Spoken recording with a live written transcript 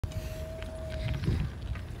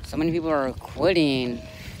So many people are quitting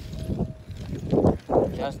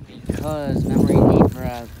just because memory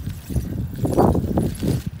defrag.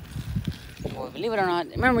 Well, believe it or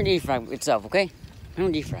not, memory defrag itself, okay?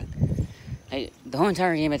 Memory defrag. Like, the whole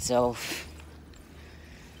entire game itself,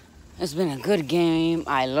 it's been a good game.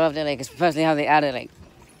 I loved it, like, especially how they added, like,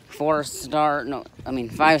 5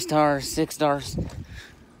 stars, 6 stars,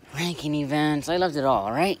 ranking events. I loved it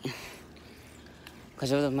all, right?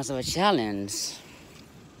 Because it was much of a challenge.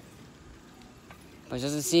 But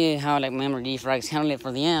just to see how, like, memory defrags handle it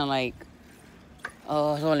for the end, like,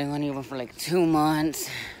 oh, it's only going to be for, like, 2 months.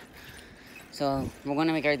 So, we're going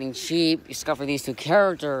to make everything cheap, except for these 2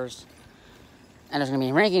 characters. And there's going to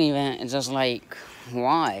be a ranking event. It's just like,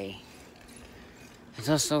 why? It's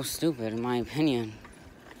just so stupid, in my opinion.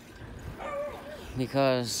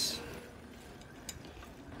 Because,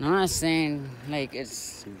 I'm not saying, like,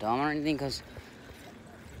 it's dumb or anything, because,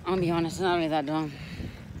 I'm going to be honest, it's not really that dumb.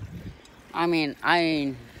 I mean,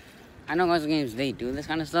 I know most games, they do this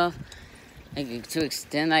kind of stuff. Like, to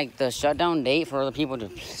extend, like, the shutdown date for other people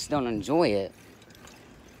to still enjoy it.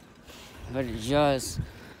 But it just,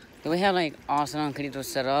 the way how, like, Austin and Kirito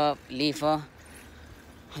set up, Lifa,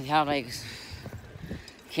 they have, like,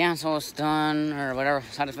 cancel stun, or whatever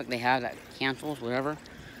side effect they have that cancels, whatever.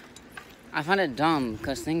 I find it dumb,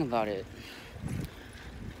 because think about it.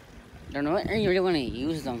 They're not really going to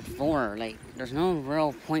use them for. Like, there's no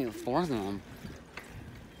real point for them.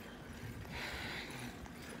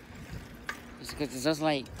 It's just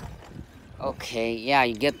like, okay, yeah,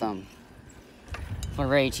 you get them for a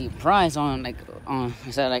very cheap price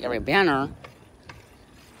instead of like every banner.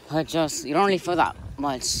 But just, you don't really feel that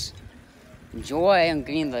much joy in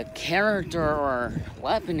getting the character or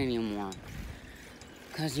weapon anymore.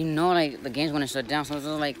 Because you know, like, the game's going to shut down, so it's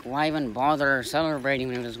just like, why even bother celebrating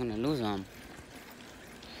when you're just going to lose them?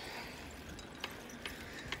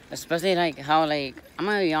 Especially, like, how, like, I'm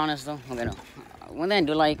going to be honest, though. Okay, no. One thing I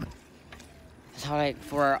do like is how, like,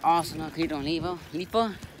 for Asuna, Kirito, and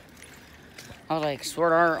Lifa, how, like,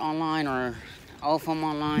 Sword Art Online or Alpham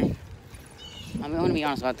Online. I'm going to be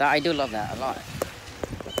honest about that. I do love that a lot.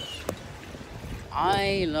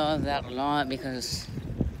 I love that a lot because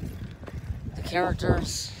the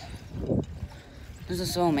characters, this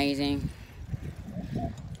is so amazing.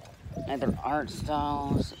 Like, their art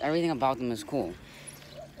styles, everything about them is cool.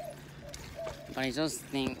 But I just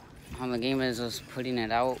think how the game is just putting it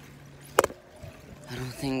out, I don't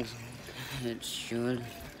think it should.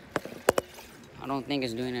 I don't think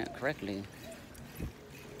it's doing it correctly.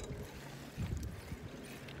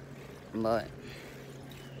 But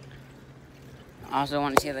I also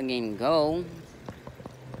want to see how the game go.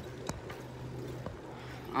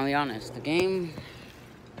 I'll be honest, the game,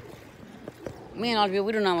 me and a lot of people,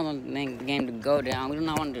 we do not want the game to go down. We do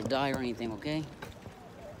not want it to die or anything, okay?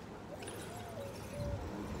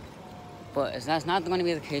 But that's not going to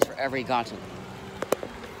be the case for every gacha.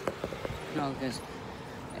 No, because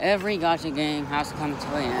every gacha game has to come to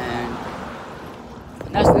an end.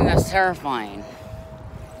 And that's the thing that's terrifying.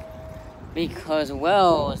 Because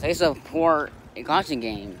Wells, they support gacha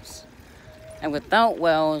games. And without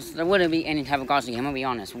Wells, there wouldn't be any type of gacha game, I'm gonna be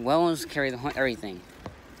honest. Wells carry everything.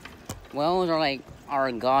 Wells are like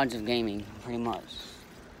our gods of gaming, pretty much.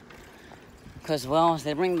 Because Wells,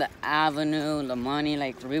 they bring the avenue, the money,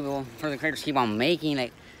 like, for people, for the creators to keep on making,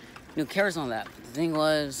 like, new characters on that. But the thing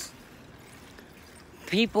was,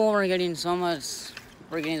 people were getting so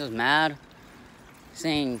mad,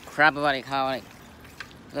 saying crap about, like, how, like,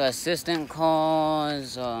 the assistant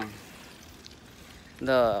calls,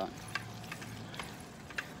 the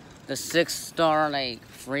 6-star, like,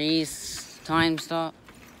 freeze time stop,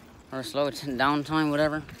 or slow down time,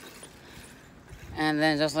 whatever. And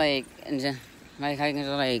then just like, how you can just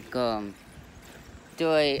like, do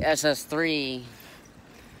a SS3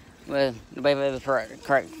 with the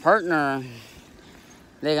correct partner.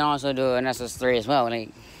 They can also do an SS3 as well.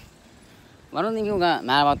 Like, I don't think people got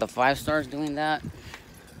mad about the 5 stars doing that.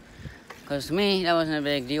 Because to me, that wasn't a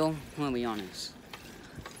big deal, I'm gonna be honest.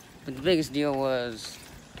 But the biggest deal was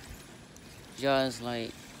just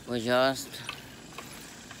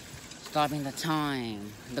stopping the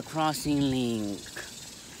time, the crossing link,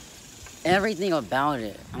 everything about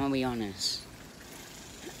it, I'm gonna be honest.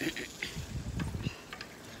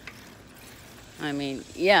 I mean,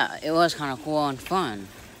 yeah, it was kind of cool and fun.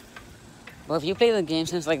 But if you play the game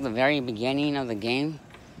since, like, the very beginning of the game,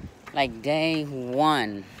 like, day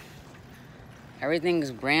 1,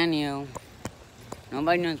 everything's brand new.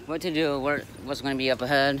 Nobody knows what to do, what's going to be up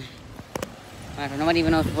ahead. Nobody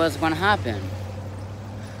even knows what's going to happen.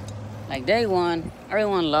 Like, day 1,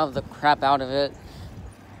 everyone loved the crap out of it.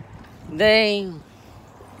 Day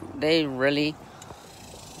they really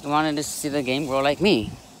wanted to see the game grow like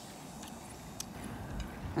me.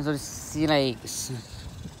 And so to see like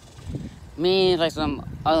me, like some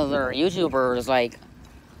other YouTubers like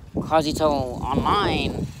Kazito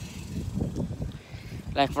Online,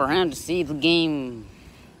 like for him to see the game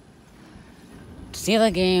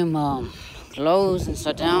close and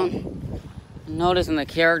shut down, noticing the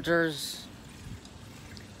characters,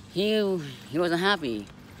 he wasn't happy.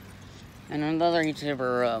 And another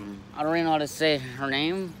YouTuber, I don't really know how to say her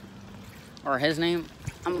name or his name.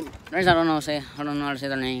 I don't know how to say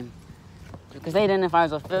their name because they identify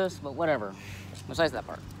as a fist, but whatever. Besides that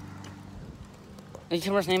part, the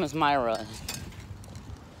YouTuber's name is Myra.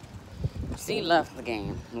 She left the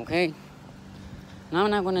game, okay? Now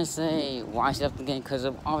I'm not gonna say why she left the game because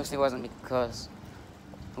it obviously wasn't because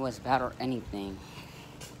it was bad or anything.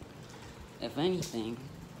 If anything,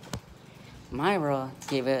 Myra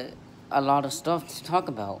gave it a lot of stuff to talk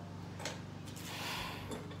about.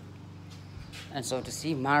 And so to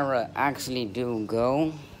see Myra actually do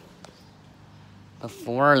go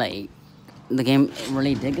before like the game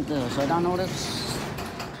really did get the shutdown notice,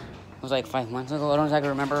 it was like 5 months ago. I don't exactly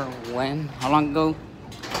remember how long ago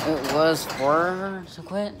it was for her to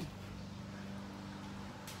quit.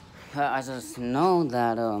 I just know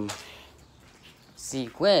that she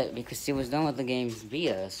quit because she was done with the game's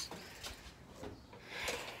BS.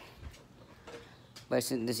 But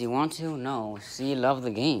does she want to? No. She loved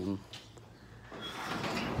the game.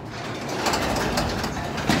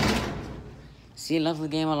 She loved the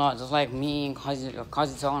game a lot, just like me and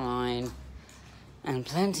Kazito Online, and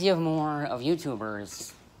plenty of more of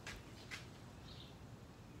YouTubers.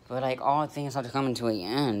 But like all things have to come to an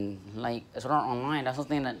end. Like Sword Art Online, that's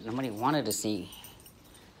something that nobody wanted to see.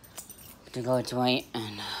 To go to an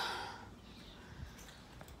end.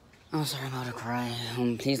 I'm sorry, I'm about to cry.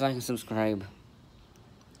 Please like and subscribe.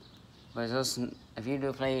 But just, if you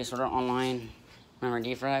do play Sword Art Online, remember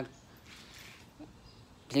defrag.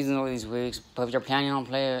 Please enjoy these weeks. But if you're planning on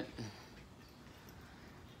playing it,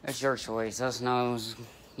 it's your choice. Just know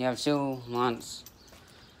you have 2 months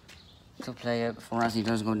to play it before it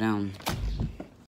does go down.